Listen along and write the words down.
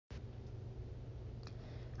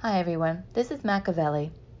Hi everyone, this is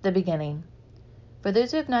Machiavelli, The Beginning. For those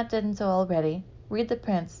who have not done so already, read The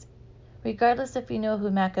Prince, regardless if you know who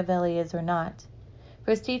Machiavelli is or not, for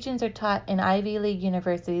his teachings are taught in Ivy League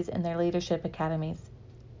universities and their leadership academies.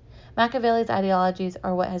 Machiavelli's ideologies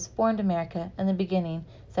are what has formed America in the beginning,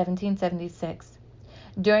 1776.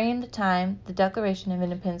 During the time the Declaration of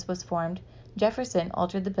Independence was formed, Jefferson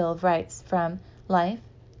altered the Bill of Rights from life,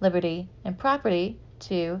 liberty, and property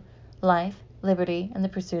to life, liberty, and the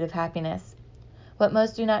pursuit of happiness. What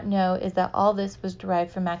most do not know is that all this was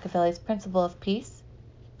derived from Machiavelli's principle of peace,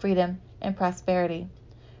 freedom, and prosperity.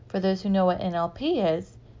 For those who know what NLP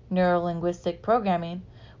is, neuro-linguistic programming,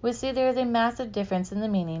 we see there is a massive difference in the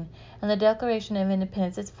meaning, and the Declaration of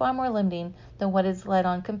Independence is far more limiting than what is led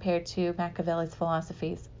on compared to Machiavelli's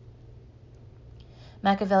philosophies.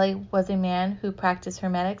 Machiavelli was a man who practiced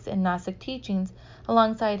Hermetics and Gnostic teachings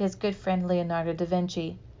alongside his good friend Leonardo da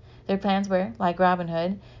Vinci. Their plans were, like Robin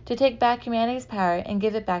Hood, to take back humanity's power and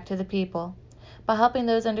give it back to the people, by helping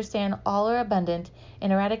those understand all are abundant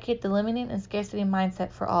and eradicate the limiting and scarcity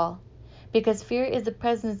mindset for all. Because fear is the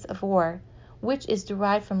presence of war, which is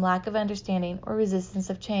derived from lack of understanding or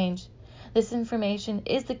resistance of change. This information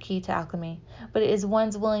is the key to alchemy, but it is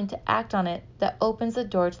one's willing to act on it that opens the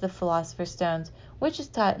door to the Philosopher's Stones, which is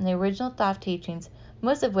taught in the original thought teachings,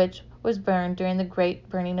 most of which was burned during the great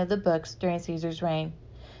burning of the books during Caesar's reign.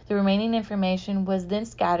 The remaining information was then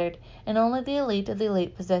scattered, and only the elite of the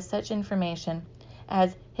elite possessed such information,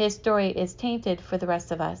 as his story is tainted for the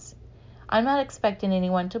rest of us. I'm not expecting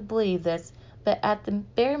anyone to believe this, but at the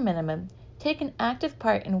bare minimum, take an active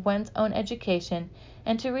part in one's own education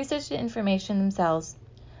and to research the information themselves.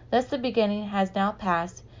 Thus the beginning has now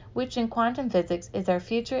passed, which in quantum physics is our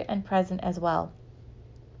future and present as well.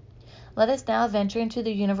 Let us now venture into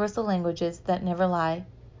the universal languages that never lie,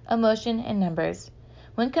 emotion and numbers.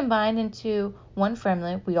 When combined into one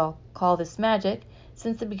formula, we all call this magic,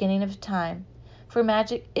 since the beginning of time. For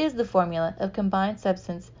magic is the formula of combined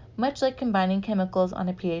substance, much like combining chemicals on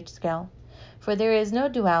a pH scale. For there is no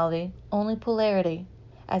duality, only polarity.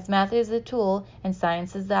 As math is the tool and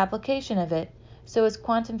science is the application of it, so is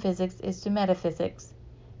quantum physics is to metaphysics.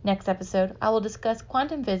 Next episode, I will discuss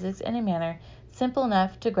quantum physics in a manner simple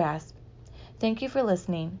enough to grasp. Thank you for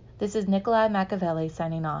listening. This is Nikolai Machiavelli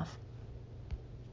signing off.